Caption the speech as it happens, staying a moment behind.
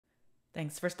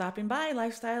Thanks for stopping by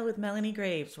Lifestyle with Melonie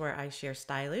Graves, where I share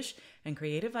stylish and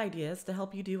creative ideas to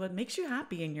help you do what makes you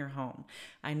happy in your home.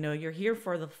 I know you're here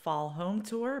for the fall home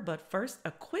tour, but first,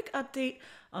 a quick update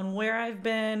on where I've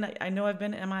been. I know I've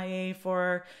been MIA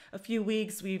for a few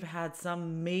weeks. We've had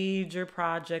some major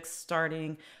projects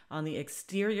starting on the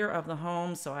exterior of the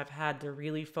home, so I've had to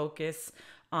really focus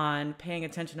on paying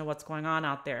attention to what's going on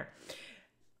out there.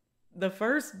 The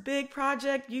first big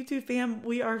project, YouTube fam,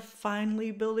 we are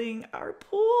finally building our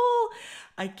pool.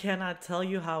 I cannot tell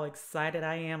you how excited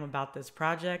I am about this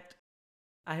project.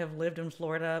 I have lived in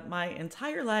Florida my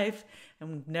entire life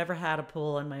and never had a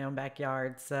pool in my own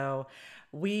backyard. So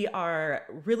we are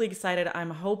really excited.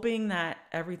 I'm hoping that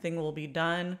everything will be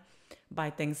done by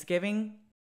Thanksgiving.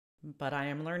 But I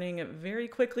am learning very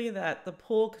quickly that the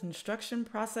pool construction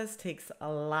process takes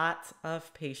a lot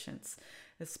of patience,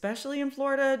 especially in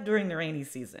Florida during the rainy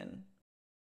season.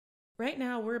 Right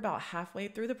now, we're about halfway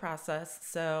through the process,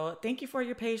 so thank you for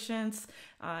your patience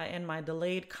and my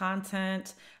delayed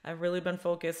content. I've really been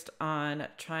focused on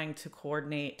trying to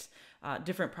coordinate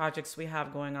different projects we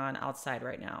have going on outside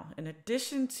right now. In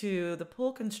addition to the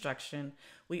pool construction,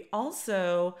 we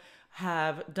also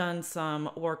have done some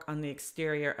work on the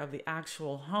exterior of the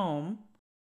actual home,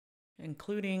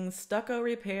 including stucco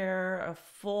repair, a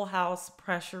full house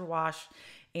pressure wash,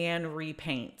 and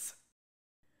repaint.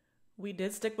 We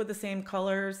did stick with the same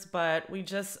colors, but we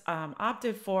just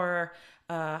opted for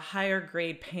a higher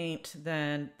grade paint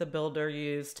than the builder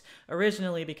used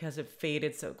originally because it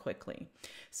faded so quickly.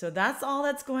 So that's all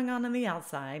that's going on the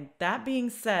outside. That being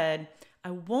said, I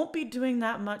won't be doing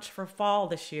that much for fall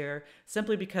this year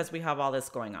simply because we have all this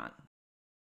going on.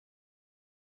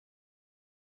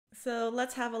 So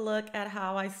let's have a look at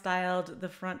how I styled the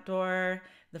front door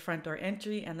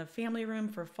entry, and the family room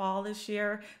for fall this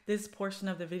year. This portion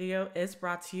of the video is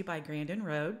brought to you by Grandin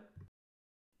Road.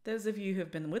 Those of you who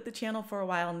have been with the channel for a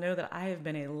while know that I have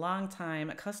been a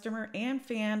long-time customer and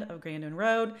fan of Grandin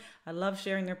Road. I love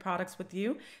sharing their products with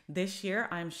you. This year,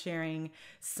 I'm sharing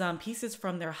some pieces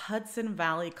from their Hudson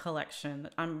Valley collection.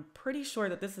 I'm pretty sure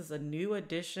that this is a new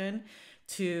addition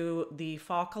to the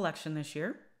fall collection this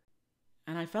year.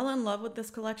 And I fell in love with this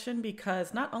collection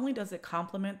because not only does it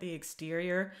complement the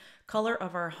exterior color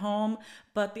of our home,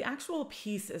 but the actual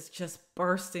piece is just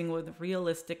bursting with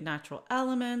realistic natural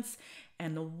elements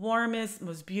and the warmest,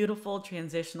 most beautiful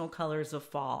transitional colors of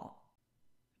fall.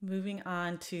 Moving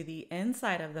on to the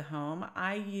inside of the home,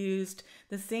 I used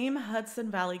the same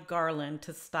Hudson Valley Garland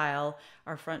to style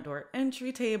our front door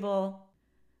entry table.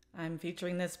 I'm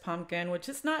featuring this pumpkin, which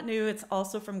is not new. It's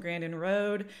also from Grandin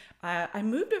Road. I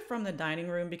moved it from the dining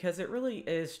room because it really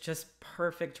is just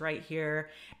perfect right here,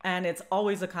 and it's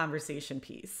always a conversation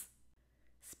piece.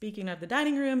 Speaking of the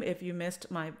dining room, if you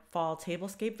missed my fall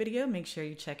tablescape video, make sure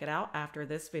you check it out after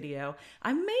this video.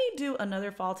 I may do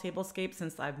another fall tablescape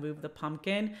since I've moved the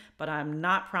pumpkin, but I'm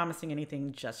not promising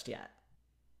anything just yet.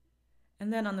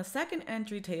 And then on the second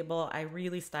entry table, I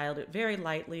really styled it very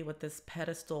lightly with this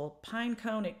Pedestal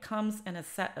Pinecone. It comes in a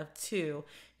set of two.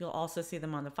 You'll also see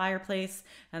them on the fireplace,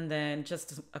 and then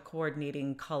just a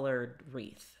coordinating colored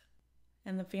wreath.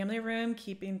 And the family room,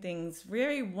 keeping things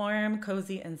very warm,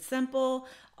 cozy, and simple.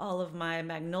 All of my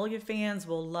Magnolia fans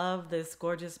will love this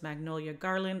gorgeous Magnolia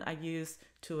garland I used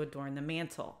to adorn the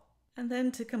mantle. And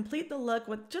then to complete the look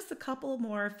with just a couple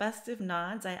more festive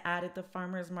nods, I added the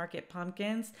farmer's market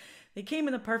pumpkins. They came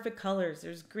in the perfect colors.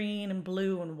 There's green and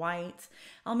blue and white.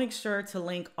 I'll make sure to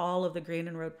link all of the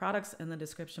Grandin Road products in the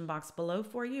description box below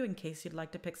for you in case you'd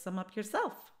like to pick some up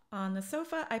yourself. On the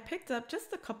sofa, I picked up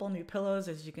just a couple new pillows.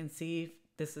 As you can see,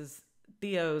 this is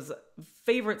Theo's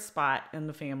favorite spot in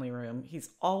the family room. He's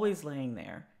always laying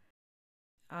there.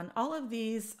 On all of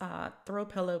these throw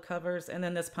pillow covers, and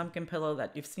then this pumpkin pillow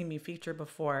that you've seen me feature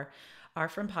before, are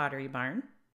from Pottery Barn.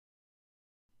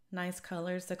 Nice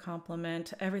colors to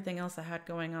complement everything else I had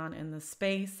going on in the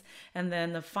space. And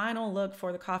then the final look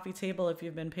for the coffee table, if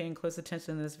you've been paying close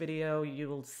attention in this video, you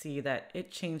will see that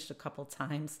it changed a couple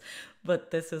times,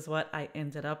 but this is what I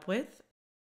ended up with.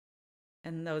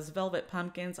 And those velvet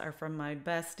pumpkins are from my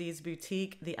bestie's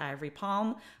boutique, the Ivory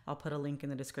Palm. I'll put a link in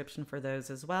the description for those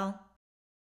as well.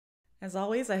 As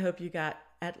always, I hope you got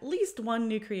at least one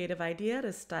new creative idea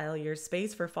to style your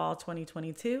space for fall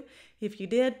 2022. If you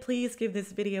did, please give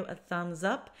this video a thumbs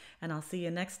up, and I'll see you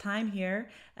next time here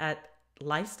at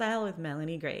Lifestyle with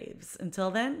Melonie Graves. Until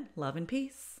then, love and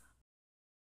peace.